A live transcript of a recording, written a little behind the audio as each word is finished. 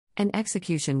An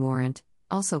execution warrant,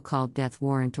 also called death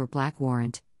warrant or black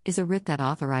warrant, is a writ that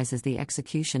authorizes the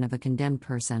execution of a condemned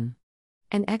person.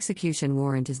 An execution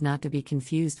warrant is not to be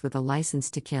confused with a license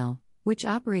to kill, which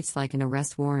operates like an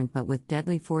arrest warrant but with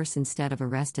deadly force instead of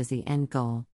arrest as the end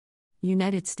goal.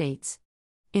 United States.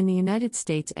 In the United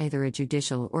States, either a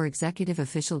judicial or executive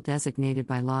official designated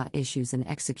by law issues an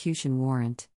execution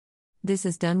warrant. This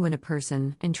is done when a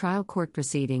person, in trial court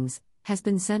proceedings, has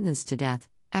been sentenced to death,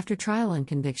 after trial and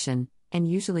conviction, and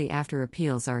usually after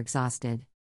appeals are exhausted.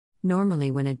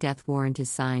 Normally, when a death warrant is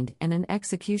signed and an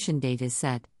execution date is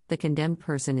set, the condemned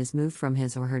person is moved from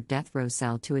his or her death row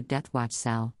cell to a death watch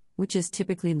cell, which is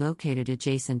typically located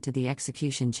adjacent to the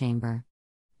execution chamber.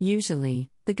 Usually,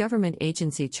 the government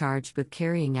agency charged with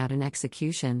carrying out an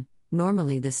execution,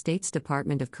 normally the state's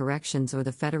Department of Corrections or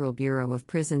the Federal Bureau of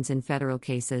Prisons in federal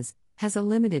cases, has a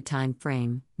limited time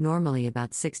frame, normally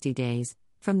about 60 days,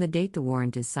 from the date the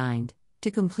warrant is signed,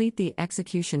 to complete the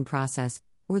execution process,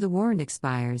 or the warrant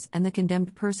expires and the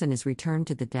condemned person is returned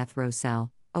to the death row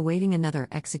cell, awaiting another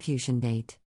execution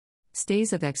date.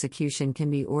 Stays of execution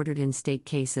can be ordered in state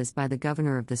cases by the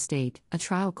governor of the state, a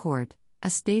trial court, a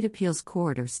state appeals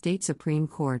court or state supreme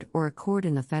court, or a court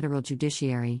in the federal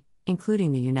judiciary,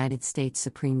 including the United States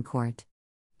Supreme Court.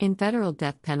 In federal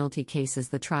death penalty cases,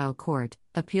 the trial court,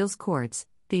 appeals courts,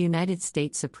 the United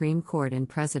States Supreme Court and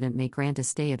President may grant a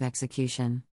stay of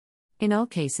execution. In all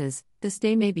cases, the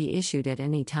stay may be issued at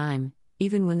any time,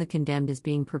 even when the condemned is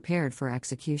being prepared for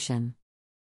execution.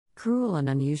 Cruel and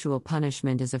unusual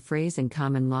punishment is a phrase in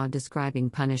common law describing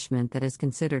punishment that is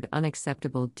considered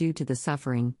unacceptable due to the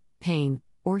suffering, pain,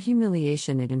 or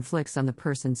humiliation it inflicts on the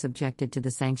person subjected to the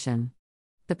sanction.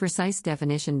 The precise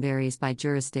definition varies by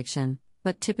jurisdiction,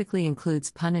 but typically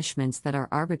includes punishments that are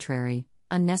arbitrary,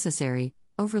 unnecessary,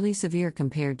 overly severe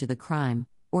compared to the crime,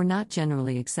 or not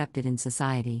generally accepted in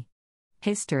society.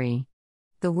 History.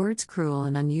 The words cruel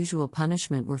and unusual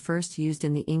punishment were first used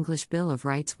in the English Bill of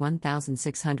Rights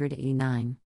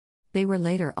 1689. They were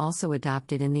later also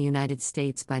adopted in the United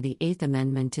States by the Eighth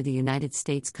Amendment to the United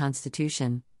States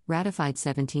Constitution, ratified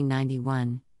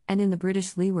 1791, and in the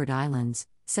British Leeward Islands,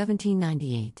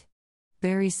 1798.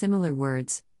 Very similar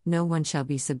words, no one shall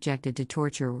be subjected to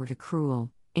torture or to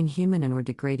cruel, inhuman or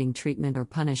degrading treatment or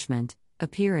punishment,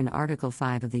 appear in Article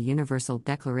 5 of the Universal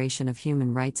Declaration of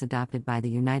Human Rights adopted by the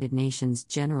United Nations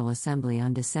General Assembly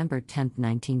on December 10,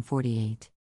 1948.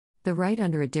 The right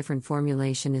under a different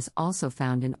formulation is also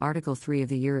found in Article 3 of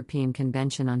the European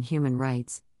Convention on Human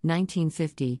Rights,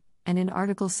 1950, and in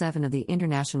Article 7 of the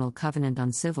International Covenant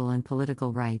on Civil and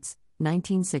Political Rights,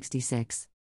 1966.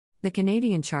 The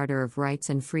Canadian Charter of Rights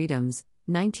and Freedoms,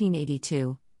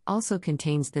 1982, also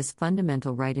contains this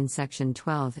fundamental right in Section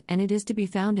 12, and it is to be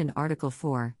found in Article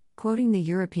 4, quoting the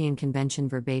European Convention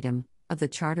verbatim, of the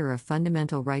Charter of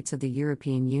Fundamental Rights of the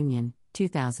European Union,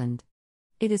 2000.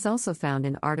 It is also found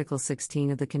in Article 16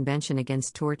 of the Convention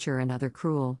Against Torture and Other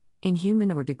Cruel,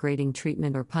 Inhuman or Degrading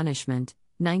Treatment or Punishment,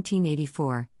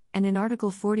 1984, and in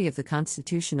Article 40 of the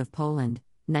Constitution of Poland,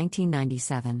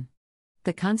 1997.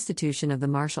 The Constitution of the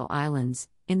Marshall Islands,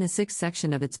 in the 6th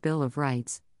section of its Bill of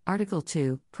Rights, Article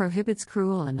 2, prohibits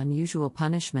cruel and unusual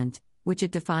punishment, which it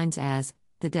defines as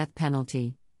the death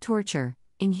penalty, torture,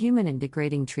 inhuman and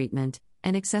degrading treatment,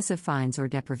 and excessive fines or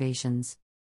deprivations.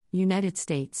 United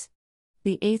States.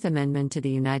 The Eighth Amendment to the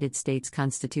United States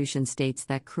Constitution states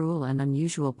that cruel and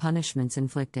unusual punishments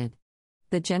inflicted.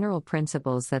 The general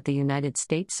principles that the United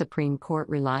States Supreme Court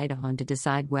relied on to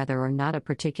decide whether or not a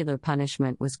particular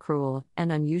punishment was cruel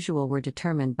and unusual were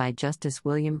determined by Justice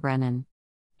William Brennan.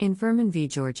 In Furman v.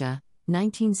 Georgia,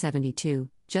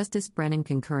 1972, Justice Brennan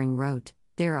concurring wrote,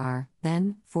 "There are,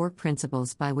 then, 4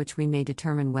 principles by which we may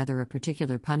determine whether a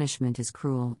particular punishment is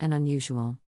cruel and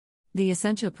unusual. The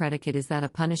essential predicate is that a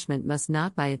punishment must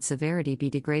not by its severity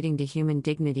be degrading to human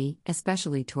dignity,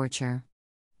 especially torture.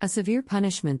 A severe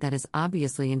punishment that is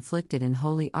obviously inflicted in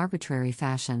wholly arbitrary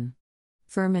fashion."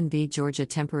 Furman v. Georgia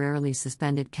temporarily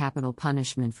suspended capital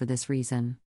punishment for this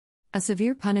reason. A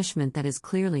severe punishment that is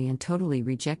clearly and totally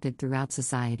rejected throughout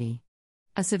society.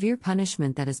 A severe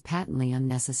punishment that is patently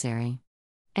unnecessary.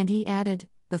 And he added,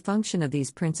 the function of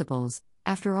these principles,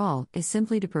 after all, is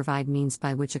simply to provide means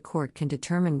by which a court can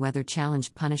determine whether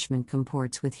challenged punishment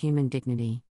comports with human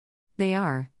dignity. They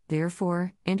are,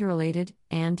 therefore, interrelated,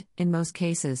 and, in most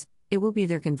cases, it will be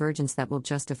their convergence that will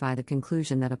justify the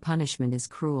conclusion that a punishment is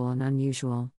cruel and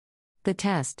unusual. The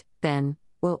test, then,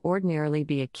 will ordinarily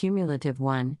be a cumulative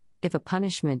one. If a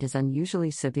punishment is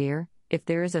unusually severe, if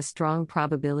there is a strong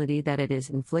probability that it is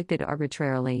inflicted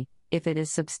arbitrarily, if it is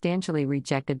substantially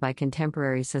rejected by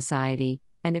contemporary society,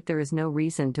 and if there is no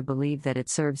reason to believe that it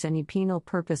serves any penal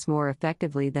purpose more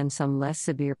effectively than some less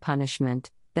severe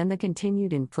punishment, then the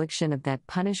continued infliction of that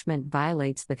punishment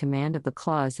violates the command of the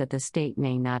clause that the state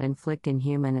may not inflict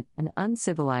inhuman and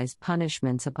uncivilized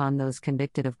punishments upon those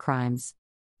convicted of crimes.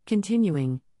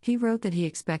 Continuing, he wrote that he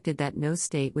expected that no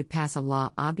state would pass a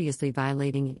law obviously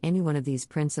violating any one of these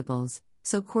principles,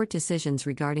 so court decisions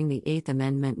regarding the Eighth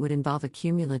Amendment would involve a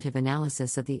cumulative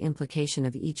analysis of the implication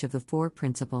of each of the four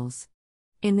principles.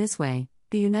 In this way,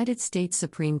 the United States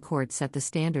Supreme Court set the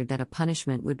standard that a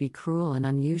punishment would be cruel and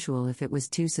unusual if it was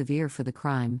too severe for the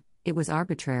crime, it was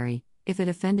arbitrary, if it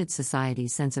offended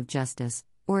society's sense of justice,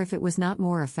 or if it was not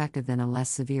more effective than a less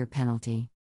severe penalty.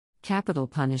 Capital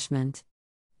punishment.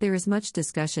 There is much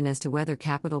discussion as to whether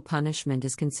capital punishment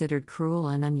is considered cruel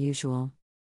and unusual.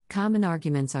 Common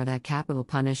arguments are that capital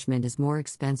punishment is more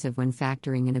expensive when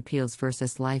factoring in appeals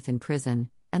versus life in prison,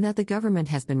 and that the government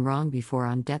has been wrong before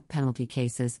on death penalty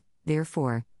cases,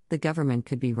 therefore, the government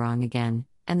could be wrong again,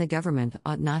 and the government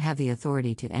ought not have the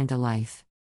authority to end a life.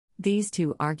 These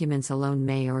two arguments alone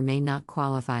may or may not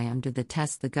qualify under the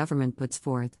test the government puts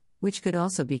forth, which could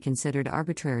also be considered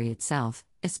arbitrary itself,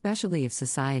 especially if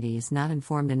society is not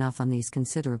informed enough on these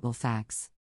considerable facts.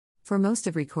 For most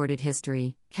of recorded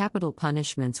history, capital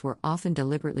punishments were often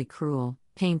deliberately cruel,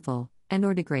 painful,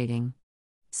 and/or degrading.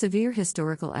 Severe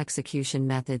historical execution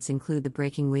methods include the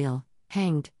breaking wheel,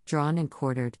 hanged, drawn and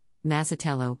quartered,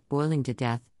 mazzatello, boiling to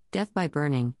death, death by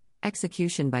burning,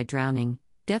 execution by drowning,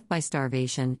 death by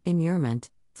starvation, immurement,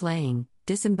 flaying,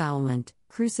 disembowelment,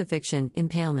 crucifixion,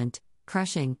 impalement,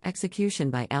 crushing,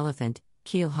 execution by elephant,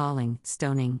 keel hauling,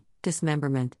 stoning,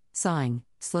 dismemberment, sawing,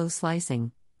 slow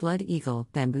slicing, blood eagle,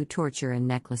 bamboo torture and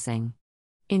necklacing.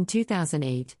 In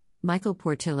 2008, Michael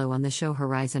Portillo on the show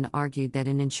Horizon argued that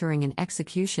in ensuring an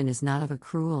execution is not of a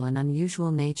cruel and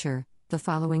unusual nature, the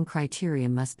following criteria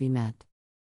must be met.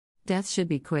 Death should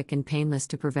be quick and painless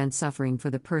to prevent suffering for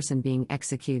the person being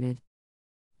executed.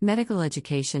 Medical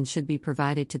education should be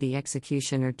provided to the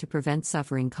executioner to prevent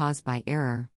suffering caused by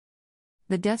error.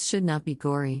 The death should not be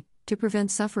gory, to prevent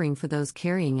suffering for those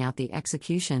carrying out the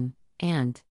execution,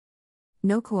 and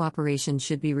no cooperation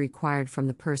should be required from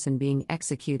the person being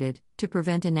executed, to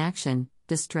prevent inaction,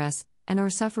 distress, and/or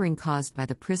suffering caused by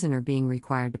the prisoner being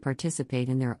required to participate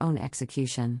in their own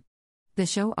execution. The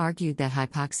show argued that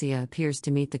hypoxia appears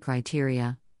to meet the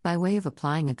criteria, by way of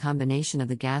applying a combination of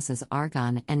the gases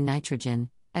argon and nitrogen,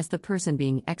 as the person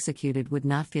being executed would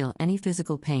not feel any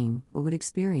physical pain but would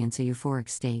experience a euphoric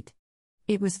state.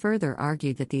 It was further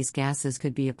argued that these gases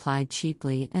could be applied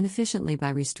cheaply and efficiently by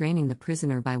restraining the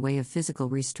prisoner by way of physical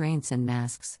restraints and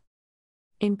masks.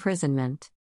 Imprisonment.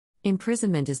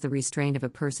 Imprisonment is the restraint of a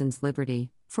person's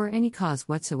liberty, for any cause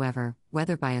whatsoever,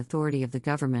 whether by authority of the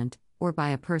government, or by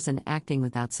a person acting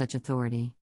without such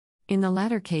authority. In the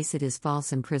latter case it is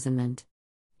false imprisonment.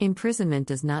 Imprisonment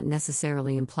does not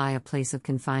necessarily imply a place of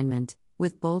confinement,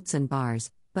 with bolts and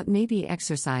bars, but may be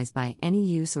exercised by any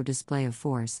use or display of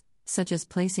force, such as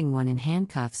placing one in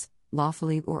handcuffs,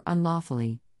 lawfully or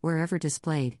unlawfully, wherever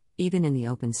displayed, even in the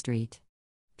open street.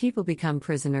 People become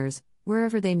prisoners,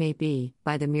 wherever they may be,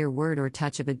 by the mere word or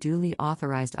touch of a duly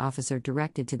authorized officer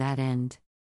directed to that end.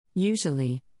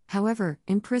 Usually, however,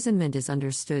 imprisonment is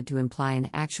understood to imply an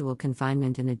actual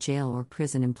confinement in a jail or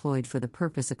prison employed for the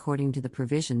purpose according to the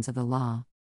provisions of the law.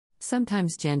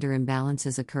 Sometimes gender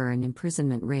imbalances occur in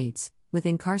imprisonment rates, with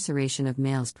incarceration of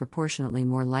males proportionately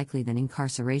more likely than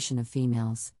incarceration of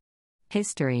females.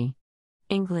 History.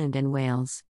 England and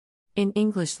Wales. In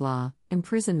English law,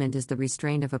 imprisonment is the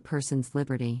restraint of a person's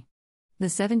liberty. The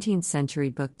 17th century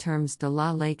book Termes de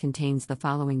la Ley contains the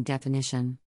following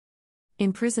definition.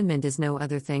 Imprisonment is no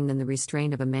other thing than the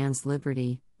restraint of a man's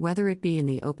liberty, whether it be in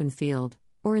the open field,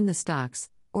 or in the stocks,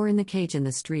 or in the cage in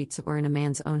the streets or in a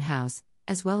man's own house,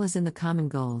 as well as in the common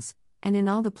gaols, and in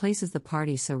all the places the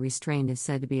party so restrained is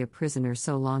said to be a prisoner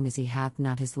so long as he hath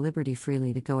not his liberty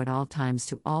freely to go at all times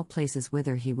to all places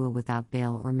whither he will without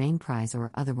bail or mainprise or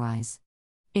otherwise.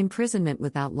 Imprisonment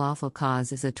without lawful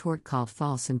cause is a tort called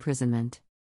false imprisonment.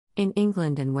 In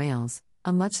England and Wales,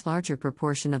 a much larger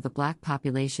proportion of the black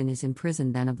population is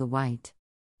imprisoned than of the white.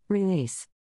 Release.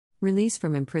 Release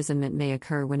from imprisonment may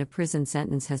occur when a prison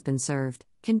sentence has been served,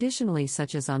 conditionally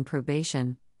such as on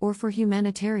probation, or for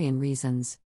humanitarian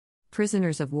reasons.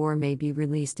 Prisoners of war may be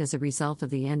released as a result of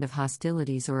the end of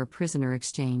hostilities or a prisoner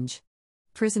exchange.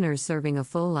 Prisoners serving a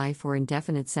full life or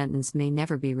indefinite sentence may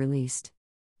never be released.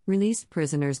 Released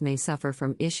prisoners may suffer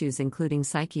from issues including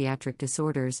psychiatric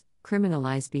disorders,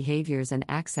 criminalized behaviors, and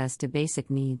access to basic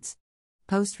needs.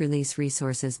 Post-release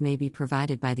resources may be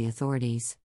provided by the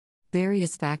authorities.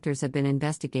 Various factors have been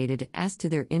investigated as to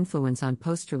their influence on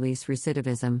post-release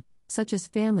recidivism, such as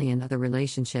family and other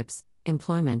relationships,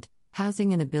 employment,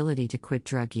 housing, and ability to quit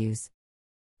drug use.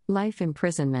 Life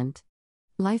imprisonment.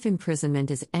 Life imprisonment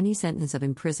is any sentence of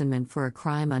imprisonment for a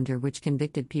crime under which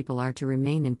convicted people are to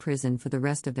remain in prison for the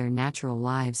rest of their natural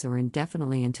lives or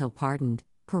indefinitely until pardoned,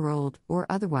 paroled, or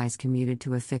otherwise commuted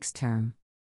to a fixed term.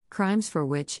 Crimes for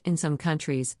which, in some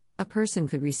countries, a person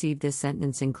could receive this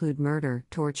sentence include murder,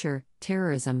 torture,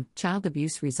 terrorism, child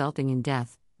abuse resulting in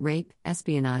death, rape,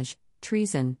 espionage,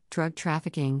 treason, drug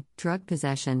trafficking, drug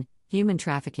possession, human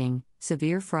trafficking,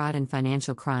 severe fraud and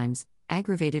financial crimes,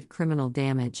 aggravated criminal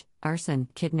damage, arson,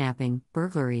 kidnapping,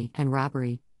 burglary and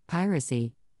robbery,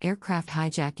 piracy, aircraft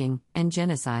hijacking, and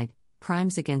genocide,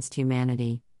 crimes against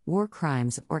humanity, war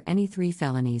crimes, or any 3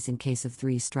 felonies in case of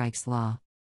 3 strikes law.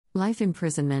 Life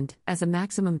imprisonment, as a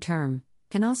maximum term,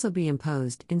 can also be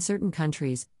imposed, in certain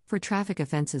countries, for traffic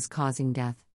offenses causing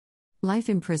death. Life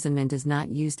imprisonment is not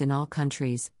used in all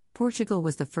countries. Portugal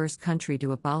was the first country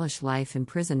to abolish life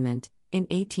imprisonment, in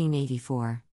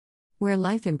 1884. Where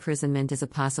life imprisonment is a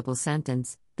possible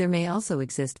sentence, there may also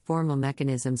exist formal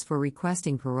mechanisms for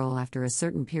requesting parole after a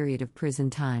certain period of prison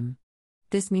time.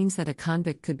 This means that a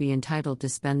convict could be entitled to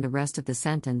spend the rest of the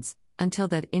sentence, until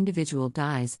that individual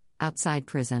dies, outside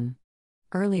prison.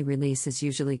 Early release is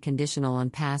usually conditional on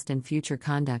past and future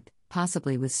conduct,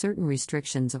 possibly with certain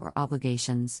restrictions or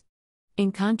obligations.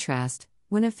 In contrast,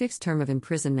 when a fixed term of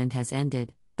imprisonment has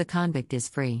ended, the convict is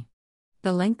free.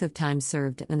 The length of time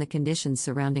served and the conditions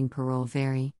surrounding parole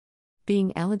vary.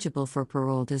 Being eligible for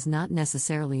parole does not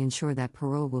necessarily ensure that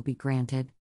parole will be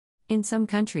granted. In some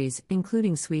countries,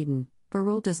 including Sweden,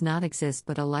 parole does not exist,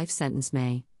 but a life sentence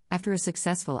may, after a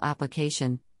successful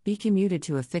application, be commuted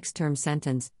to a fixed-term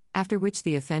sentence, after which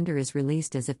the offender is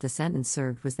released as if the sentence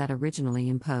served was that originally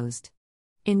imposed.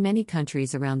 In many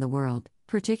countries around the world,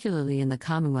 particularly in the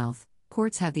Commonwealth,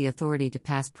 courts have the authority to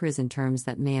pass prison terms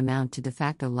that may amount to de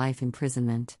facto life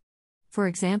imprisonment. For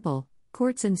example,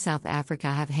 courts in South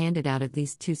Africa have handed out at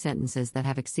least 2 sentences that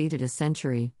have exceeded a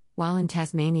century, while in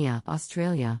Tasmania,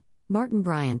 Australia, Martin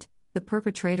Bryant, the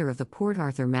perpetrator of the Port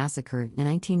Arthur massacre in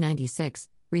 1996,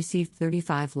 received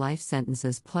 35 life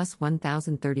sentences plus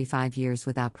 1,035 years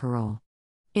without parole.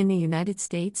 In the United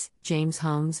States, James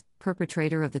Holmes,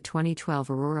 perpetrator of the 2012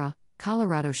 Aurora,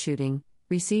 Colorado shooting,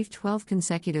 received 12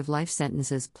 consecutive life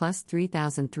sentences plus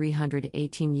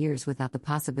 3,318 years without the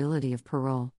possibility of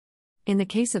parole. In the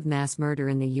case of mass murder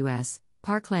in the U.S.,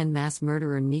 Parkland mass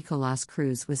murderer Nicolas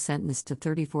Cruz was sentenced to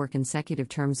 34 consecutive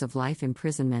terms of life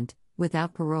imprisonment,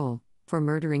 without parole, for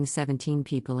murdering 17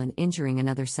 people and injuring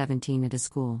another 17 at a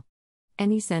school.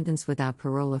 Any sentence without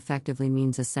parole effectively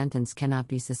means a sentence cannot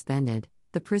be suspended.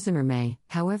 The prisoner may,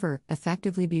 however,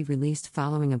 effectively be released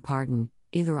following a pardon,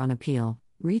 either on appeal,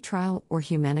 retrial, or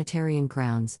humanitarian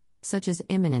grounds, such as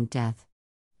imminent death.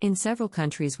 In several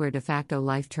countries where de facto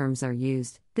life terms are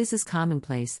used, this is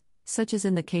commonplace, such as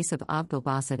in the case of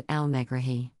Abdelbaset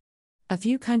al-Megrahi. A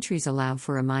few countries allow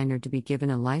for a minor to be given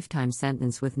a lifetime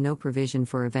sentence with no provision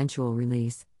for eventual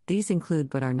release. These include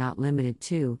but are not limited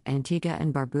to Antigua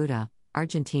and Barbuda,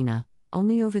 Argentina,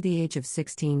 only over the age of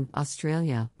 16,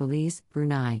 Australia, Belize,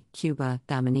 Brunei, Cuba,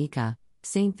 Dominica,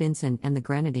 St. Vincent and the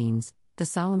Grenadines, the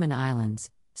Solomon Islands,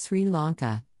 Sri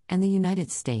Lanka, and the United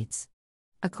States.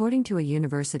 According to a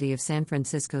University of San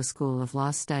Francisco School of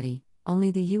Law study,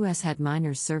 only the U.S. had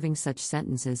minors serving such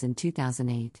sentences in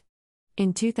 2008.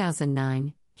 In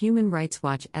 2009, Human Rights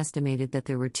Watch estimated that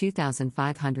there were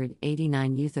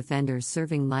 2,589 youth offenders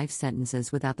serving life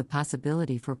sentences without the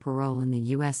possibility for parole in the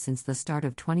U.S. since the start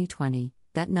of 2020.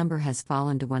 That number has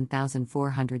fallen to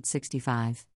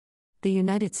 1,465. The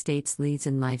United States leads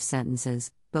in life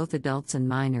sentences, both adults and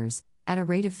minors, at a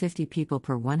rate of 50 people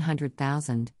per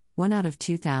 100,000, 1 out of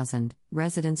 2,000,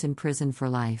 residents in prison for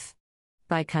life.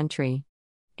 By country.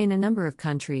 In a number of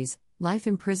countries, life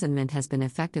imprisonment has been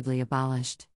effectively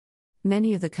abolished.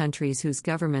 Many of the countries whose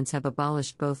governments have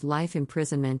abolished both life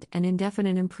imprisonment and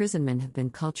indefinite imprisonment have been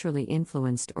culturally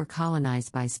influenced or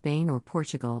colonized by Spain or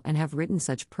Portugal and have written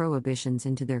such prohibitions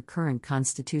into their current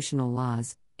constitutional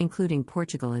laws, including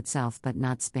Portugal itself but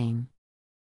not Spain.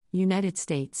 United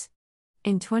States.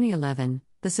 In 2011,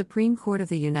 the Supreme Court of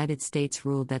the United States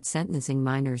ruled that sentencing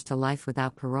minors to life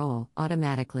without parole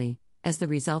automatically, as the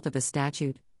result of a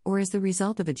statute, or as the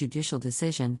result of a judicial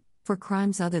decision, for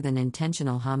crimes other than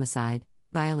intentional homicide,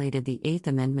 violated the Eighth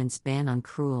Amendment's ban on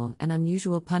cruel and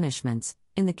unusual punishments,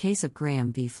 in the case of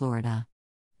Graham v. Florida.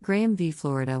 Graham v.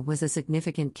 Florida was a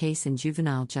significant case in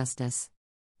juvenile justice.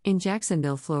 In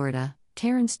Jacksonville, Florida,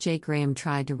 Terrence J. Graham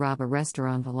tried to rob a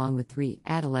restaurant along with 3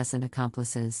 adolescent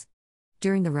accomplices.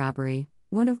 During the robbery,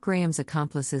 One of Graham's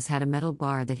accomplices had a metal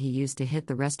bar that he used to hit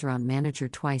the restaurant manager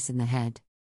twice in the head.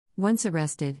 Once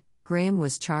arrested, Graham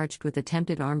was charged with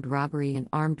attempted armed robbery and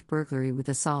armed burglary with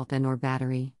assault and/or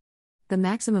battery. The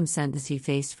maximum sentence he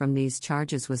faced from these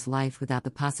charges was life without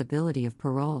the possibility of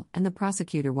parole, and the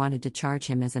prosecutor wanted to charge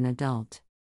him as an adult.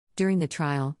 During the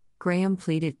trial, Graham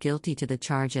pleaded guilty to the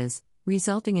charges,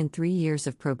 resulting in 3 years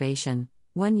of probation,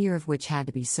 1 year of which had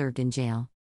to be served in jail.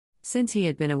 Since he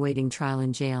had been awaiting trial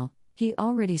in jail, he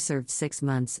already served 6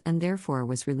 months and therefore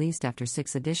was released after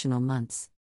 6 additional months.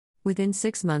 Within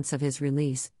 6 months of his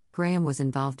release, Graham was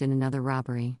involved in another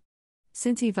robbery.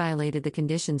 Since he violated the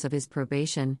conditions of his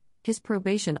probation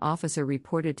officer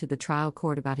reported to the trial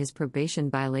court about his probation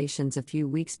violations a few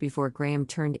weeks before Graham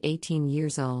turned 18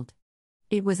 years old.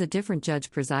 It was a different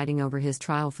judge presiding over his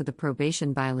trial for the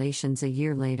probation violations a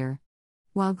year later.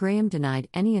 While Graham denied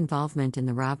any involvement in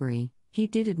the robbery, he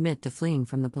did admit to fleeing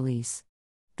from the police.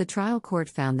 The trial court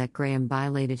found that Graham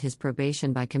violated his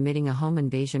probation by committing a home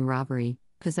invasion robbery,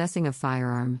 possessing a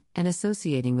firearm, and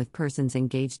associating with persons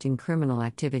engaged in criminal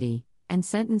activity, and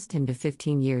sentenced him to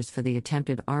 15 years for the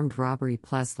attempted armed robbery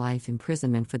plus life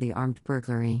imprisonment for the armed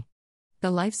burglary. The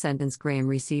life sentence Graham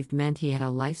received meant he had a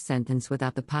life sentence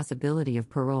without the possibility of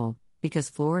parole, because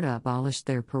Florida abolished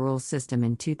their parole system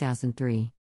in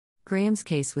 2003. Graham's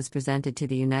case was presented to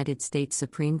the United States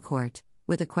Supreme Court,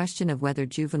 with a question of whether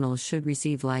juveniles should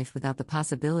receive life without the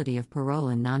possibility of parole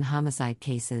in non-homicide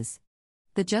cases.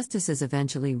 The justices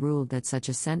eventually ruled that such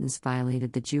a sentence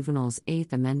violated the juvenile's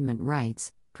Eighth Amendment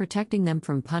rights, protecting them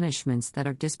from punishments that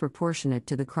are disproportionate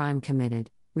to the crime committed,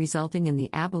 resulting in the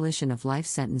abolition of life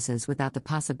sentences without the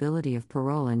possibility of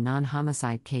parole in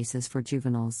non-homicide cases for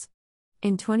juveniles.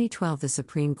 In 2012, the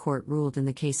Supreme Court ruled in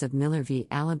the case of Miller v.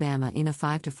 Alabama in a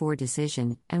 5-4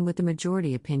 decision, and with the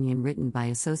majority opinion written by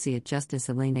Associate Justice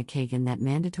Elena Kagan, that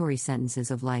mandatory sentences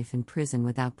of life in prison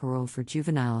without parole for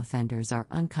juvenile offenders are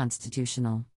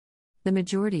unconstitutional. The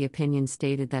majority opinion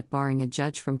stated that barring a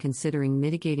judge from considering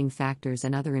mitigating factors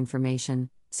and other information,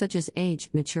 such as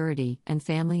age, maturity, and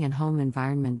family and home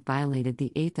environment, violated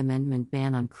the Eighth Amendment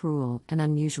ban on cruel and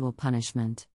unusual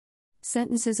punishment.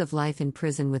 Sentences of life in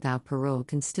prison without parole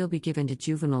can still be given to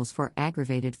juveniles for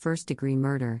aggravated first-degree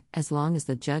murder, as long as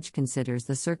the judge considers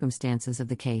the circumstances of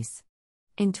the case.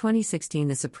 In 2016,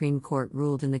 the Supreme Court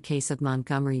ruled in the case of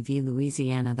Montgomery v.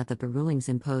 Louisiana that the rulings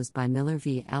imposed by Miller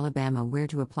v. Alabama were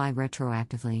to apply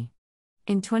retroactively.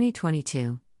 In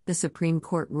 2022, the Supreme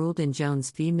Court ruled in Jones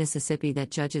v. Mississippi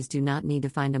that judges do not need to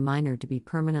find a minor to be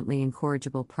permanently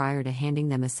incorrigible prior to handing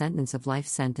them a sentence of life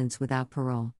sentence without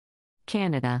parole.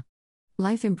 Canada.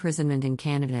 Life imprisonment in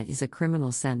Canada is a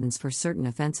criminal sentence for certain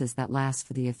offenses that lasts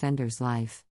for the offender's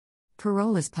life.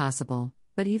 Parole is possible,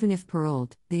 but even if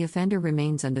paroled, the offender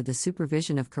remains under the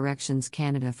supervision of Corrections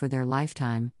Canada for their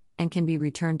lifetime, and can be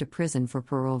returned to prison for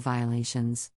parole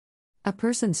violations. A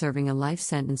person serving a life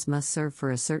sentence must serve for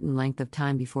a certain length of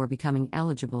time before becoming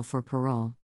eligible for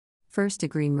parole.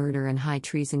 First-degree murder and high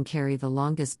treason carry the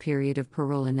longest period of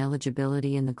parole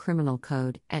ineligibility in the Criminal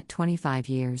Code, at 25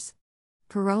 years.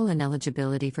 Parole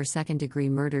ineligibility for second-degree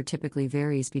murder typically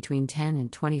varies between 10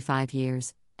 and 25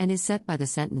 years, and is set by the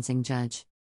sentencing judge.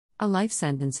 A life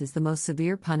sentence is the most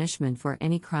severe punishment for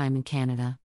any crime in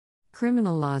Canada.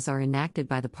 Criminal laws are enacted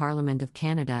by the Parliament of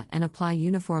Canada and apply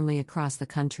uniformly across the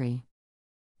country.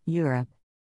 Europe.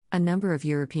 A number of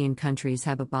European countries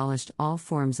have abolished all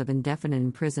forms of indefinite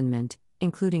imprisonment,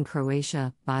 including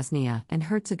Croatia, Bosnia and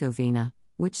Herzegovina,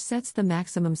 which sets the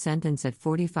maximum sentence at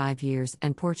 45 years,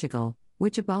 and Portugal,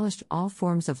 which abolished all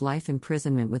forms of life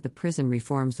imprisonment with the prison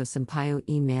reforms of Sampaio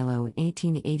e Melo in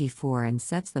 1884 and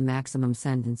sets the maximum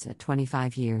sentence at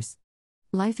 25 years.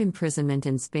 Life imprisonment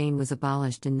in Spain was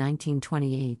abolished in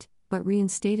 1928, but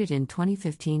reinstated in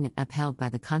 2015 and upheld by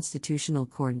the Constitutional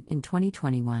Court in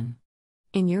 2021.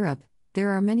 In Europe,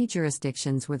 there are many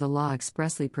jurisdictions where the law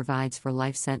expressly provides for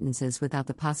life sentences without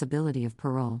the possibility of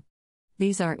parole.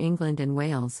 These are England and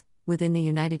Wales. Within the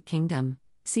United Kingdom,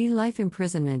 see life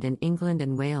imprisonment in England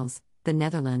and Wales, the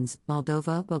Netherlands,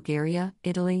 Moldova, Bulgaria,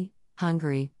 Italy,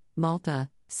 Hungary, Malta,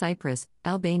 Cyprus,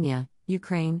 Albania,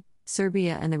 Ukraine,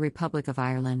 Serbia and the Republic of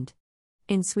Ireland.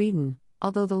 In Sweden,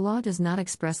 although the law does not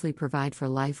expressly provide for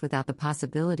life without the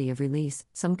possibility of release,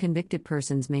 some convicted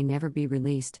persons may never be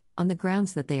released, on the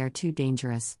grounds that they are too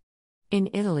dangerous.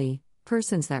 In Italy,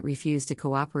 persons that refuse to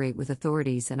cooperate with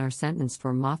authorities and are sentenced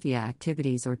for mafia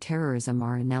activities or terrorism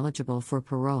are ineligible for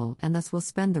parole and thus will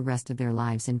spend the rest of their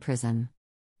lives in prison.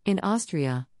 In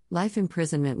Austria, life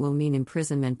imprisonment will mean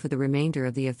imprisonment for the remainder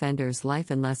of the offender's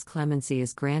life unless clemency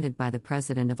is granted by the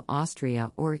President of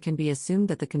Austria, or it can be assumed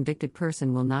that the convicted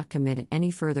person will not commit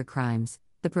any further crimes,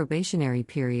 The probationary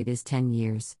period is 10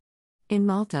 years. In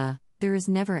Malta, there is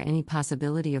never any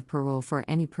possibility of parole for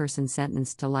any person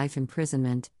sentenced to life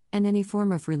imprisonment, and any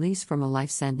form of release from a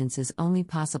life sentence is only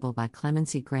possible by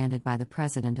clemency granted by the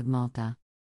President of Malta.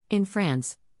 In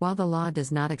France, while the law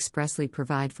does not expressly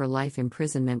provide for life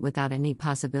imprisonment without any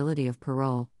possibility of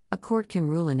parole, a court can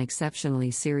rule in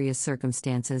exceptionally serious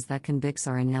circumstances that convicts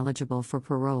are ineligible for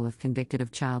parole if convicted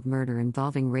of child murder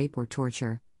involving rape or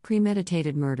torture,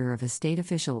 premeditated murder of a state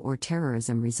official, or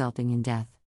terrorism resulting in death.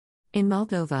 In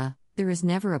Moldova, there is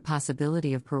never a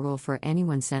possibility of parole for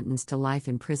anyone sentenced to life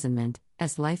imprisonment,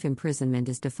 as life imprisonment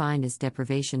is defined as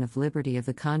deprivation of liberty of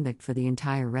the convict for the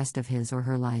entire rest of his or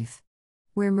her life.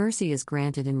 Where mercy is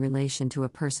granted in relation to a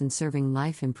person serving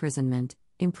life imprisonment,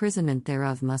 imprisonment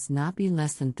thereof must not be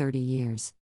less than 30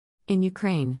 years. In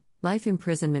Ukraine, life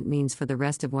imprisonment means for the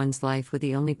rest of one's life, with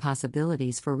the only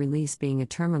possibilities for release being a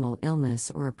terminal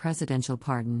illness or a presidential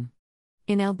pardon.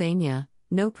 In Albania,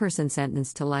 no person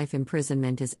sentenced to life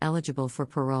imprisonment is eligible for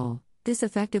parole. This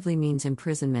effectively means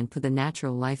imprisonment for the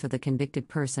natural life of the convicted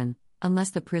person, unless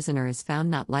the prisoner is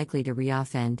found not likely to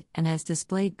reoffend and has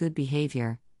displayed good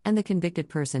behavior, and the convicted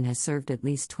person has served at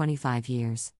least 25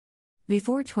 years.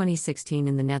 Before 2016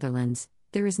 in the Netherlands,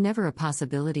 there is never a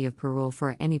possibility of parole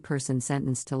for any person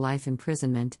sentenced to life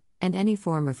imprisonment, and any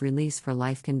form of release for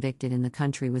life convicted in the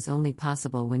country was only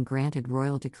possible when granted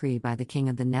royal decree by the King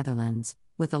of the Netherlands,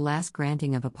 with the last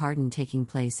granting of a pardon taking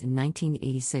place in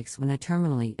 1986 when a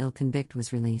terminally ill convict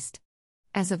was released.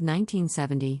 As of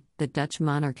 1970, the Dutch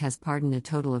monarch has pardoned a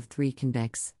total of 3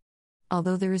 convicts.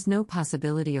 Although there is no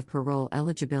possibility of parole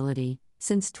eligibility,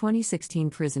 since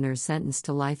 2016 prisoners sentenced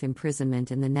to life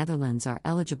imprisonment in the Netherlands are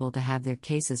eligible to have their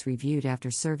cases reviewed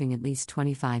after serving at least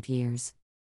 25 years.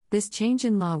 This change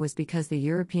in law was because the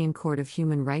European Court of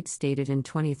Human Rights stated in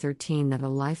 2013 that a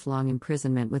lifelong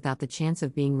imprisonment without the chance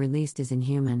of being released is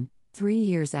inhuman. 3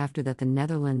 years after that, the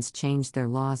Netherlands changed their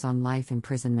laws on life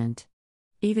imprisonment.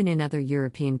 Even in other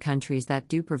European countries that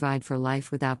do provide for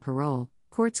life without parole,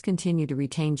 courts continue to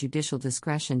retain judicial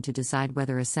discretion to decide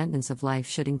whether a sentence of life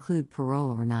should include parole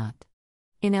or not.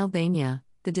 In Albania,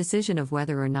 the decision of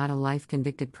whether or not a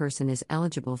life-convicted person is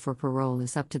eligible for parole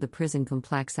is up to the prison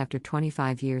complex after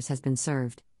 25 years has been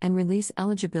served, and release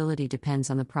eligibility depends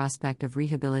on the prospect of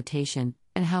rehabilitation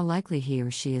and how likely he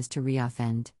or she is to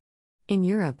reoffend. In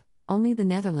Europe, only the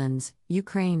Netherlands,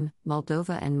 Ukraine,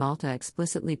 Moldova and Malta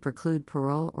explicitly preclude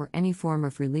parole or any form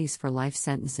of release for life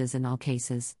sentences in all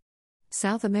cases.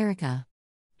 South America.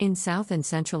 In South and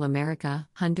Central America,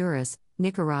 Honduras,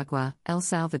 Nicaragua, El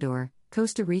Salvador,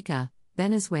 Costa Rica,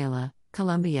 Venezuela,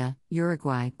 Colombia,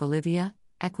 Uruguay, Bolivia,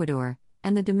 Ecuador,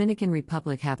 and the Dominican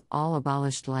Republic have all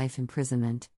abolished life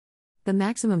imprisonment. The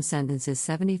maximum sentence is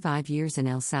 75 years in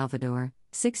El Salvador,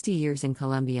 60 years in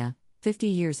Colombia, 50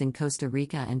 years in Costa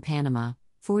Rica and Panama,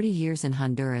 40 years in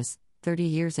Honduras, 30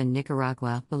 years in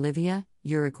Nicaragua, Bolivia,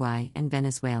 Uruguay, and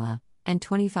Venezuela, and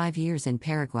 25 years in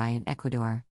Paraguay and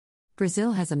Ecuador.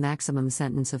 Brazil has a maximum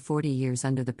sentence of 40 years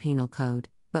under the Penal Code,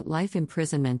 but life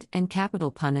imprisonment and capital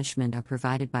punishment are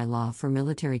provided by law for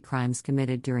military crimes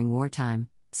committed during wartime,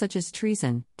 such as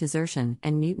treason, desertion,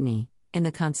 and mutiny, in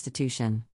the Constitution.